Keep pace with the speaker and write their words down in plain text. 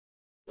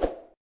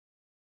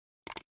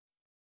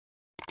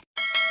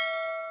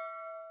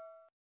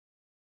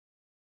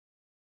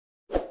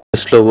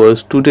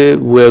lovers. Today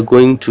we are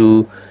going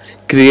to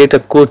create a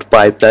code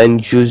pipeline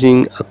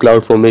using a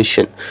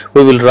CloudFormation.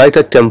 We will write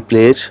a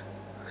template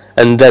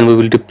and then we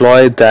will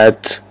deploy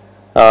that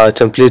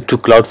template to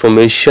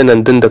CloudFormation,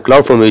 and then the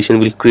CloudFormation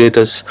will create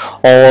us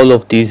all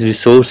of these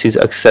resources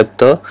except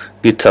the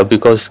GitHub,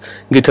 because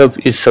GitHub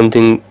is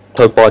something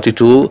third-party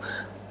tool,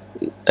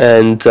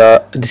 and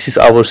this is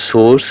our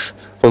source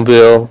from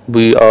where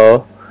we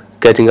are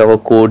getting our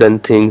code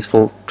and things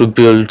to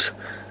build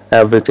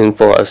everything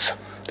for us.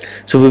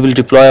 So we will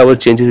deploy our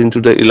changes into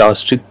the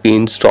Elastic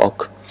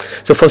Beanstalk.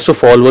 So first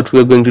of all, what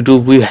we are going to do,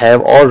 we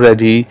have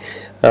already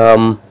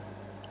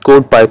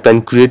code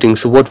pipeline creating.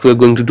 So what we are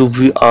going to do,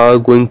 we are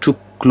going to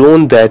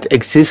clone that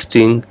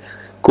existing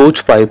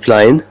code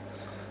pipeline,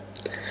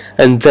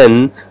 and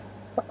then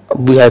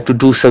we have to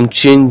do some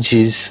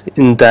changes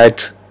in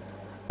that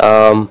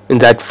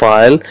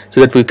file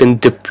so that we can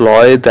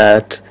deploy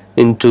that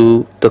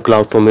into the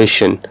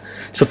CloudFormation.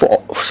 So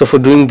for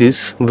doing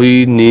this,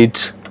 we need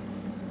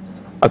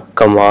a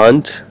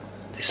command,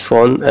 this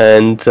one,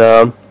 and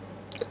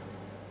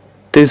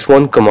this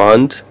one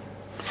command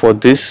for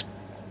this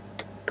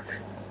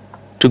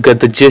to get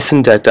the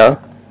JSON data,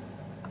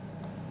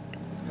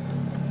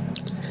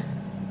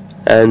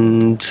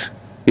 and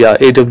yeah,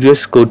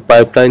 AWS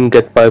CodePipeline,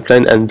 get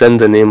pipeline, and then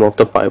the name of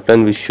the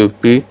pipeline, which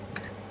should be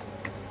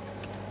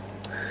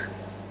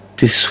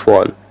this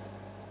one.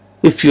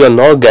 If you are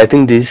not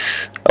getting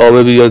this, or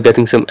maybe you are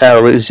getting some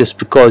error, it's just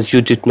because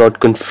you did not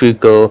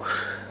configure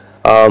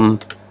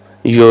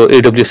your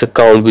AWS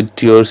account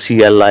with your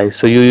CLI.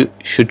 So you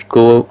should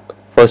go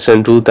first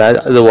and do that.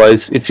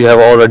 Otherwise, if you have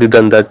already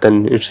done that,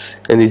 then it's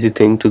an easy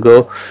thing to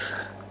go.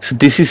 So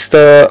this is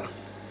the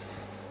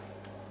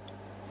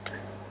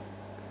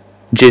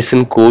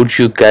JSON code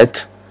you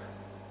get.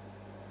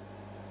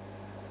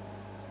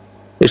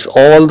 It's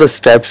all the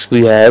steps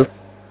we have.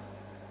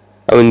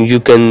 I mean,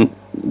 you can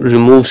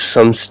remove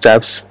some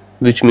steps,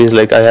 which means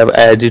like I have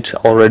added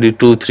already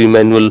 2-3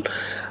 manual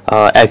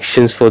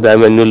actions for that,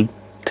 manual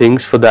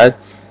things for that.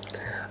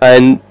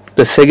 And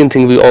the second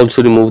thing, we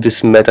also remove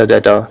this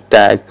metadata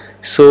tag.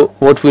 So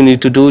what we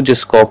need to do,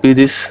 just copy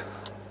this,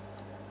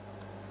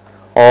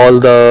 all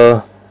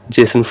the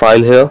JSON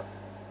file here,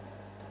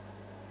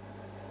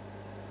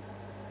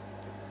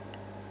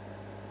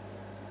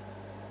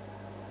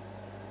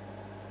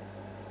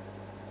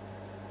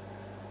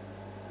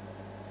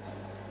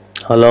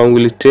 how long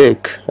will it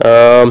take?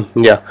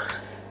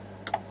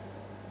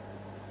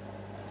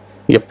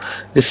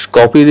 Just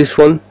copy this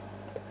one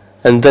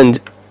and then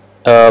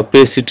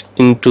paste it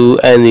into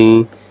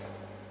any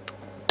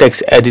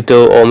text editor,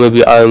 or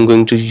maybe I am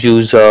going to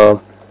use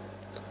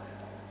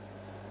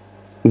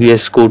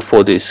VS Code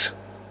for this.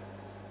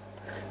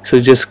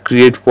 So just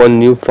create one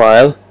new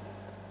file,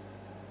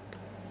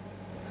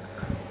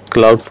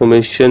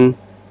 CloudFormation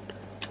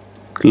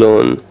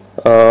clone,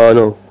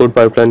 code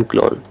pipeline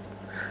clone,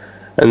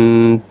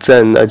 and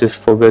then I just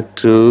forgot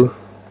to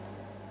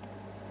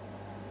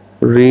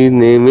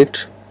rename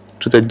it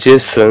to the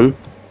JSON,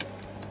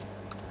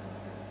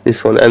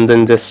 this one, and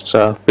then just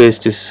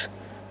paste this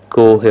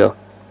code here.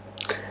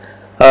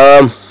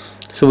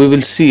 So we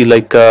will see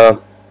like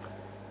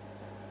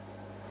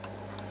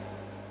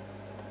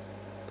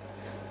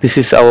this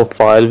is our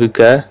file we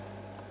get,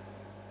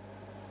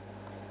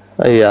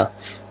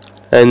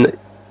 and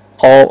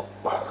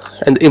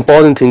the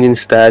important thing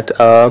is that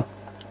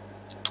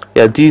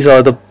these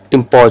are the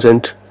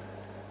important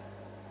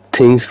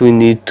things we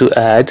need to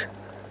add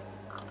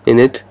in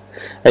it,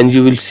 and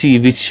you will see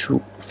which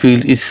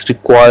field is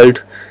required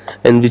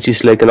and which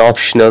is like an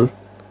optional.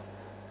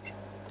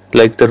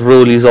 Like the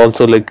role is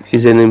also like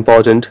is an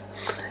important.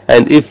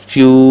 And if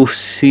you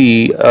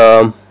see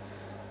at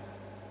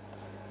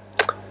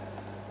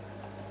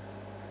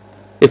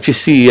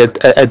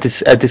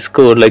this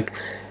code, like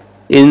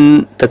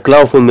in the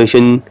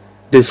CloudFormation,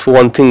 there's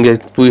one thing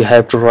that we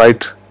have to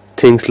write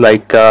things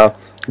like the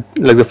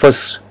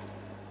first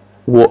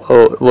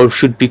word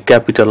should be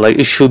capital, like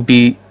it should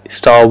be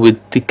start with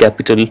the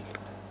capital.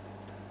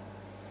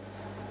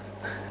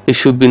 It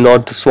should be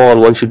not the small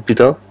one, should be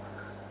the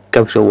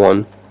capital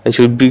one, and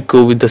should be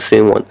go with the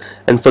same one.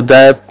 And for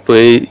that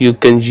way you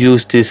can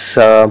use this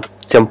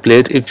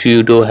template if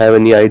you don't have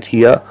any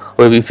idea,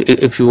 or maybe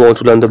if you want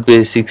to learn the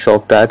basics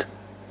of that,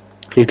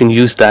 you can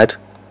use that.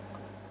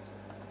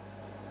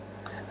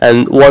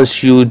 And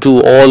once you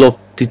do all of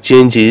the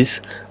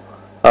changes,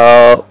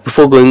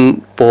 before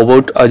going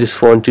forward, I just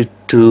wanted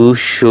to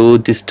show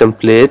this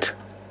template.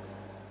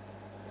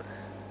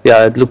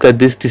 Look at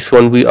this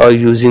one. We are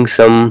using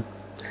some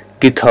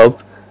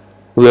GitHub.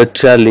 We are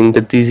telling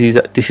that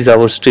this is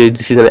our state,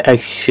 this is an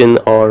action,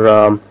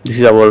 or this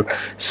is our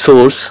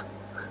source.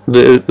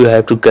 We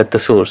have to get the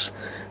source.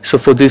 So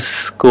for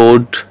this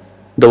code,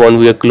 the one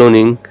we are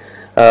cloning,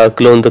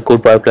 clone the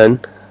code pipeline,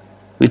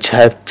 which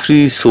have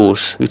 3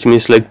 source, which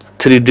means like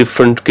 3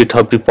 different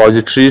GitHub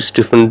repositories,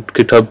 different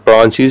GitHub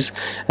branches,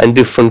 and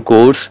different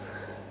codes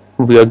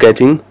we are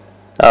getting.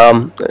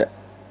 And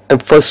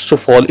first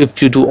of all,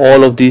 if you do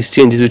all of these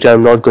changes, which I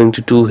am not going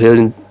to do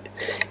here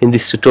in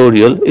this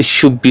tutorial, it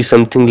should be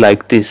something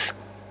like this.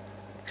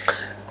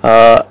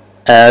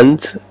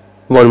 And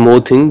one more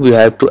thing, we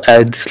have to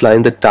add this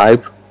line, the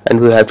type, and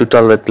we have to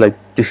tell that like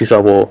this is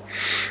our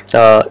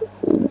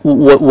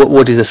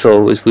what is the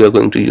service we are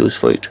going to use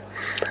for it.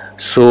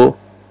 So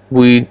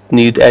we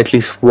need at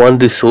least one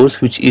resource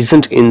which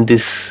isn't in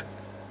this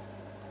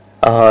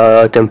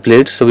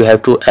template, so we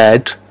have to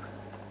add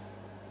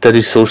the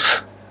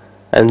resource,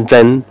 and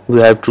then we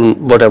have to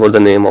whatever the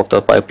name of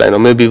the pipeline, or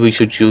maybe we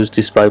should use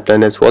this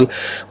pipeline as well,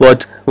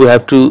 but we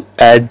have to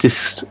add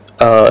this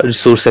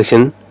resource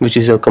section which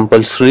is a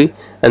compulsory,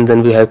 and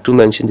then we have to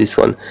mention this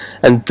one,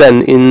 and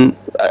then in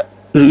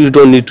you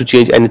don't need to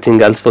change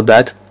anything else for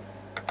that.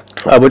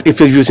 But if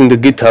you're using the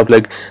GitHub,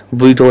 like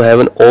we don't have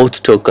an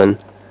auth token,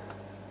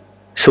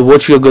 so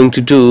what you're going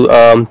to do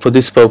for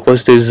this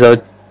purpose, there's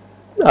a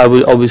I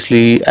will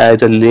obviously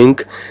add a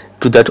link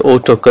to that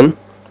auth token.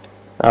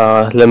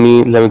 Let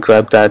me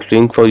grab that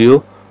link for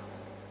you.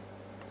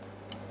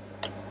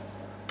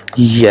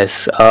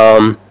 Yes,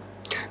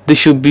 this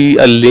should be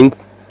a link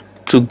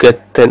to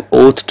get an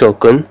auth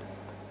token.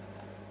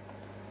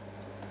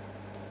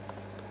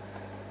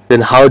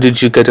 Then how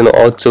did you get an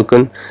auth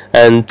token?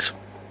 And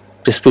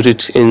just put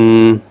it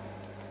in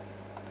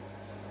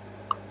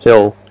here,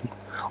 or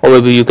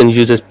maybe you can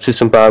use a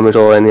system parameter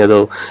or any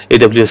other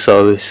AWS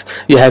service.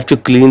 You have to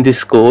clean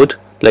this code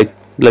like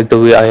the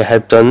way I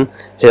have done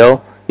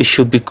here. It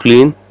should be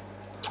clean.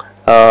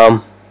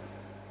 There's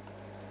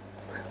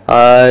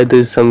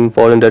some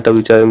important data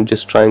which I am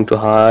just trying to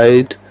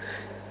hide.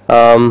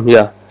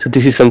 Yeah, so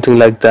this is something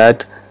like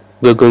that.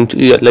 We're going to,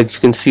 yeah, like you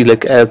can see,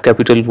 like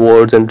capital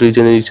words and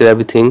region and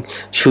everything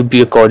should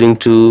be according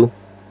to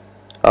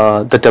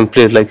the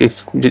template. Like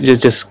if you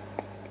just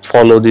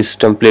follow this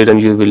template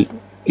and you will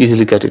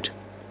easily get it.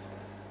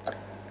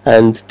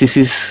 And this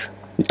is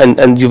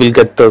and you will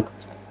get the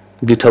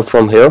GitHub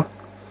from here.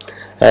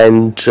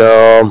 And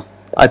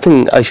I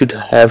think I should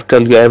have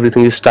tell you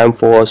everything. It's time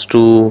for us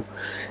to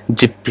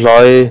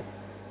deploy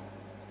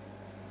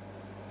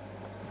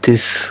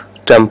this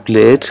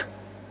template.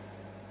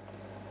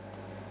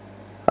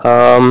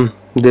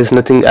 There's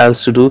nothing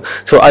else to do,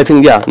 so I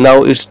think, yeah,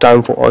 now it's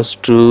time for us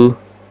to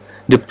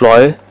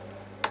deploy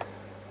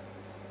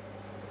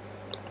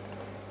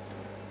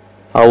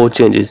our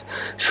changes.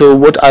 So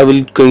what I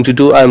will going to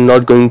do, I'm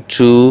not going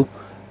to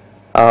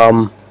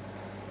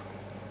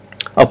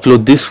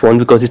upload this one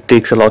because it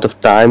takes a lot of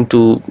time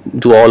to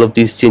do all of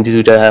these changes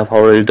which I have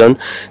already done.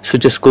 So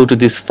just go to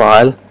this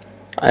file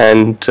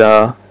and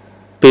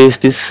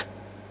paste this.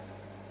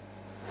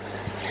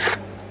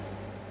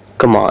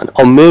 Come on,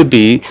 or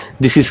maybe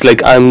this is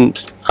like I'm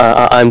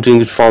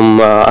doing it from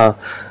the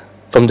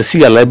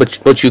CLI, but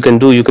what you can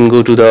do, you can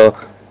go to the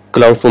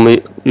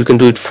CloudFormation, you can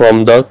do it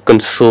from the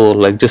console,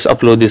 like just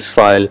upload this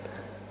file,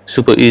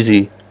 super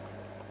easy.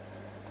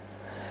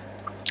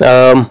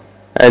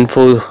 And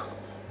for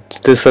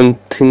there's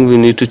something we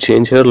need to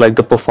change here, like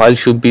the profile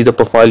should be the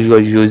profile you are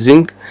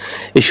using.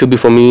 It should be,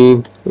 for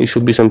me it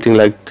should be something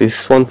like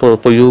this one,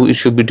 for you it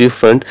should be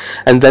different.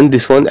 And then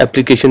this one,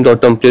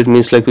 application.template,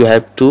 means like we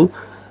have to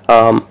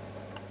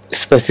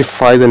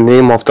specify the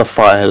name of the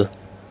file,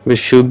 which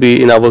should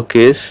be in our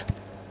case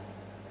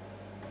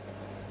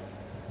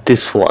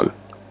this one,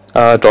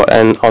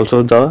 and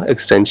also the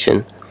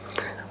extension,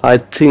 I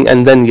think.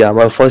 And then, yeah,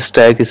 my first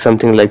tag is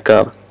something like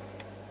the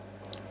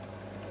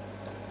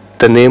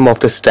name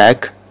of the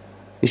stack.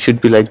 It should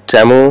be like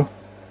demo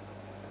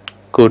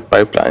code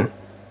pipeline,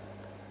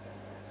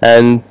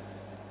 and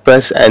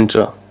press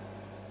enter.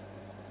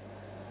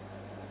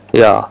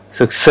 Yeah,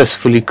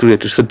 successfully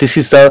created. So this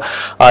is the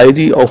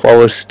ID of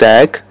our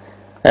stack,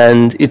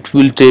 and it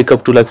will take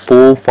up to like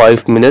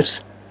 4-5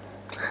 minutes.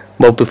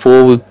 But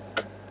before we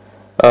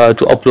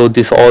to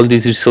upload all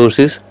these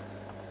resources,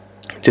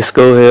 just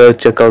go here,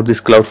 check out this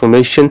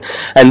CloudFormation,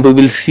 and we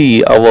will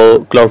see our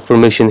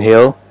CloudFormation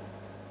here.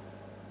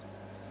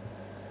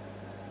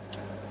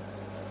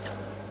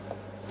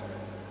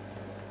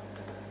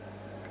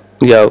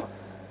 Yeah,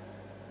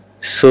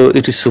 so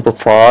it is super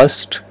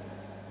fast.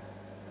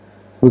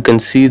 We can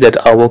see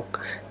that our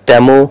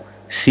demo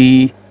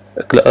C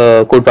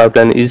code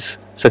pipeline is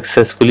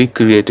successfully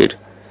created.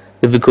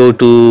 If we go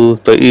to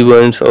the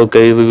events,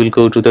 okay, we will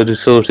go to the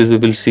resources, we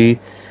will see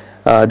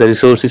the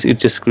resources. It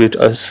just creates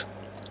us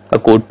a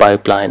code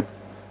pipeline.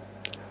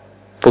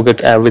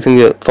 Forget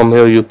everything. From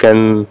here you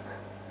can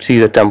see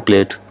the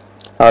template.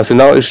 So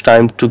now it's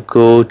time to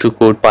go to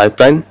code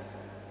pipeline.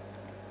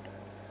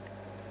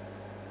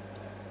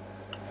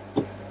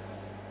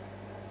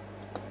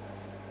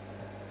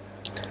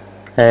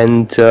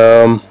 And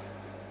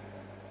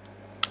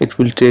it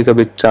will take a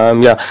bit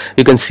time. Yeah,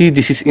 you can see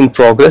this is in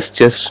progress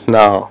just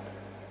now,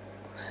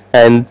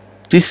 and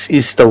this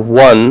is the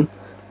one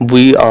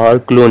we are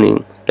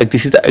cloning. Like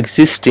this is the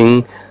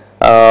existing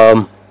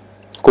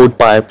code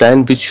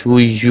pipeline which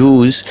we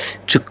use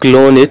to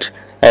clone it,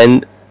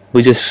 and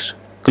we just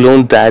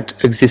clone that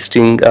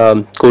existing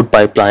code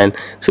pipeline.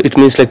 So it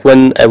means like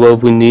whenever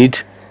we need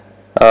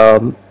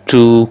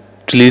to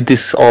delete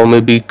this, or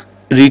maybe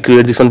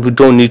recreate this one. We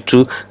don't need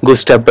to go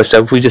step by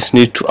step. We just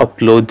need to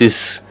upload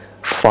this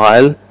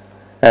file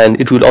and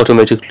it will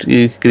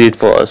automatically create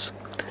for us.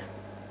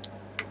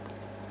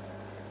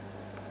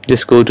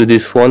 Just go to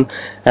this one,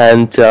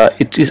 and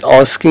it is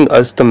asking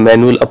us the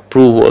manual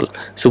approval.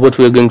 So what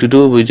we are going to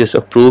do, we just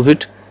approve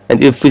it.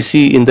 And if we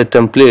see in the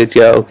template,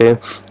 yeah, okay,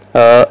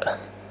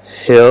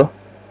 here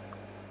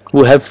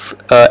we have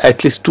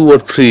at least 2 or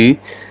 3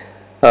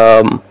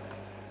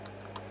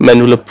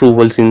 manual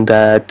approvals in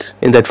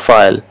that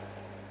file.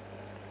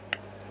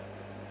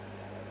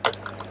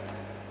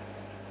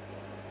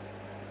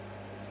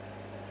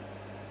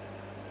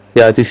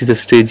 Yeah, this is the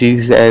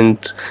stages,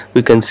 and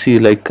we can see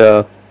like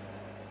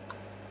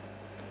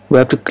we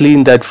have to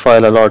clean that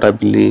file a lot, I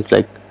believe.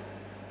 Like,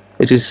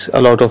 it is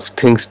a lot of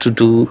things to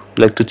do,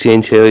 like to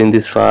change here in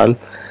this file,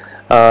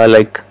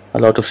 like a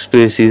lot of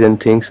spaces and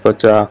things,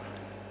 but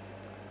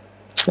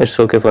it's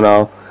okay for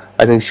now.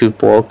 I think it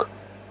should work.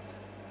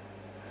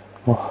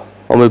 Or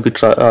maybe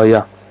try,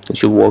 yeah, it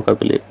should work, I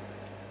believe.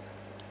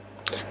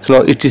 So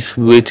now it is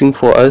waiting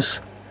for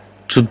us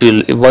to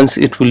build. Once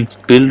it will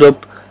build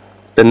up,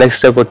 the next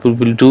step what we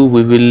will do,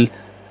 we will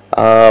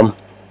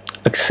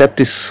accept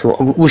this.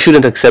 We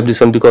shouldn't accept this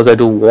one because I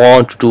don't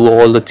want to do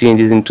all the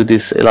changes into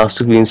this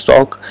Elastic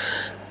Beanstalk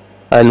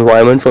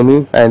environment for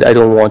me, and I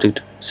don't want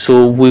it.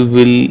 So we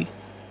will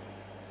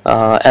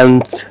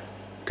end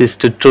this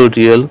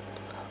tutorial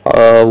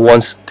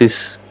once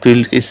this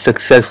build is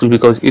successful,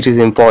 because it is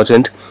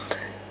important.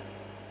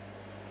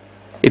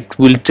 It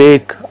will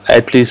take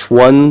at least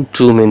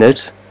 1-2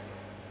 minutes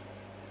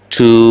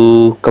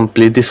to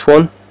complete this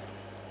one.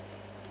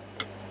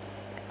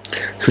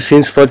 So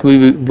since what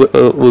we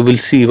will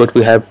see what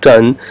we have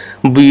done,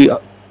 we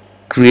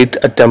create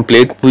a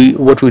template.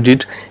 What we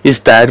did is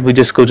that we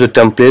just go to a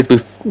template,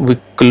 we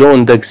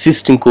clone the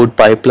existing code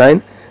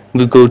pipeline,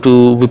 we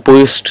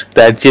post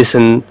that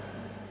JSON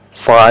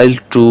file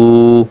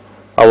to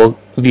our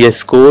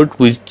VS Code,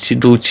 we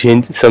do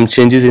some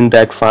changes in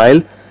that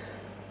file,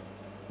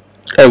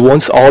 and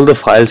once all the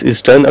files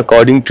is done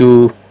according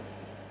to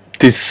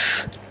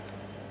this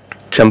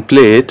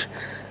template,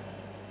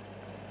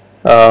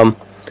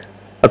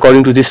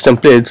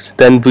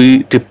 then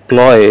we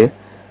deploy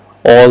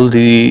all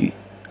the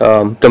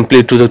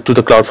template to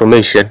the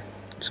CloudFormation.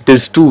 So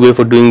there's 2 ways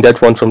for doing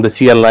that. One from the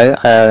CLI,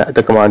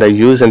 the command I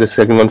use, and the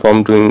second one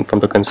from doing from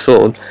the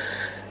console.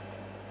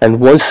 And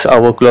once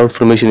our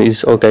CloudFormation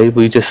is okay,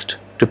 we just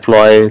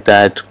deploy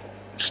that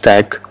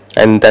stack,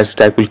 and that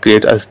stack will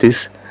create us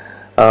this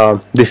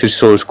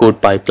resource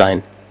code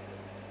pipeline.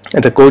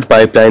 And the code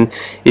pipeline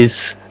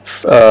is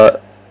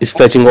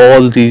fetching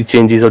all the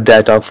changes or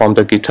data from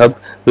the GitHub,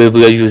 where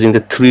we are using the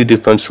 3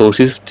 different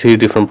sources, 3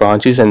 different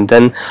branches, and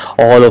then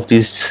all of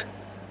these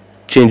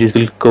changes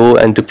will go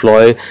and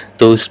deploy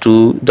those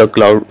to the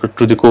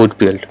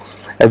CodeBuild,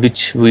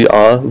 which we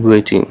are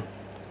waiting.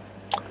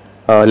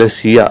 Let's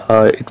see.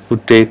 It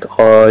would take,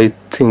 I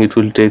think it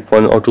will take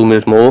 1 or 2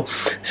 minutes more.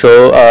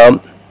 So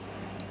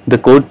the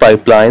code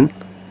pipeline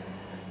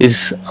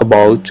is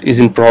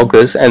in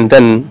progress, and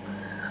then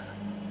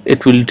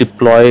it will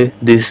deploy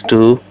this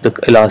to the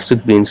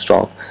Elastic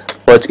Beanstalk.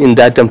 But in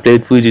that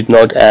template we did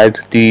not add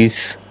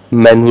these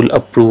manual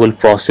approval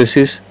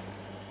processes,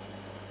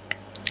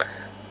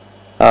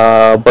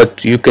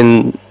 but you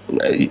can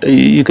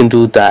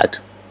do that.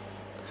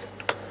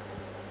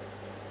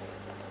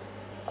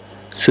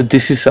 So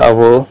this is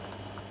our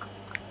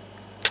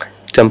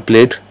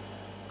template,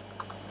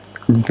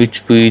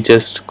 which we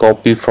just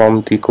copy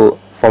from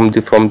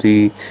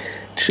the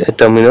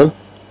terminal.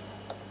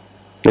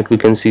 Like we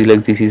can see,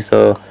 like this is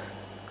a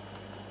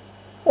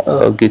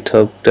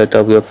GitHub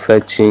data we are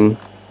fetching.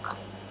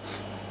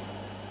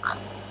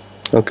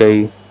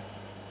 Okay,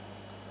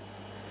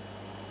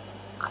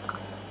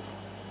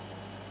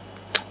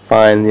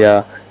 fine,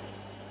 yeah.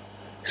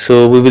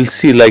 So we will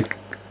see, like,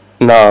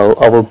 now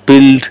our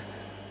build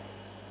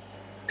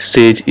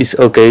stage is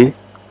okay,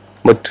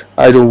 but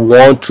I don't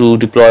want to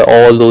deploy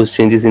all those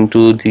changes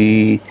into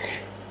the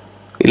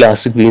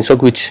Elastic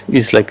Beanstalk, which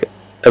is like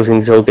everything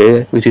is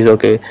okay, which is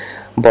okay.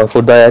 But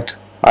for that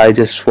I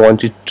just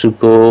wanted to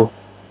go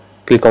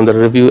click on the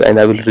review, and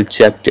I will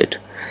reject it.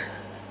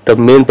 The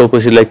main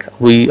purpose is, like,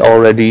 we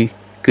already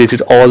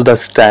created all the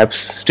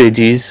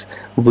stages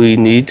we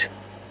need,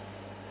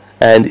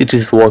 and it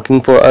is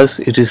working for us.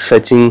 It is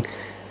fetching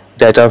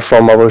data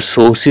from our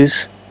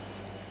sources,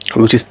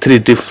 which is 3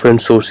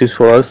 different sources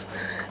for us,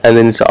 and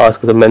then it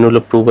asks the manual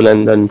approval,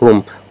 and then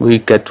boom, we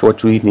get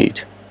what we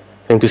need.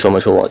 Thank you so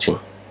much for watching.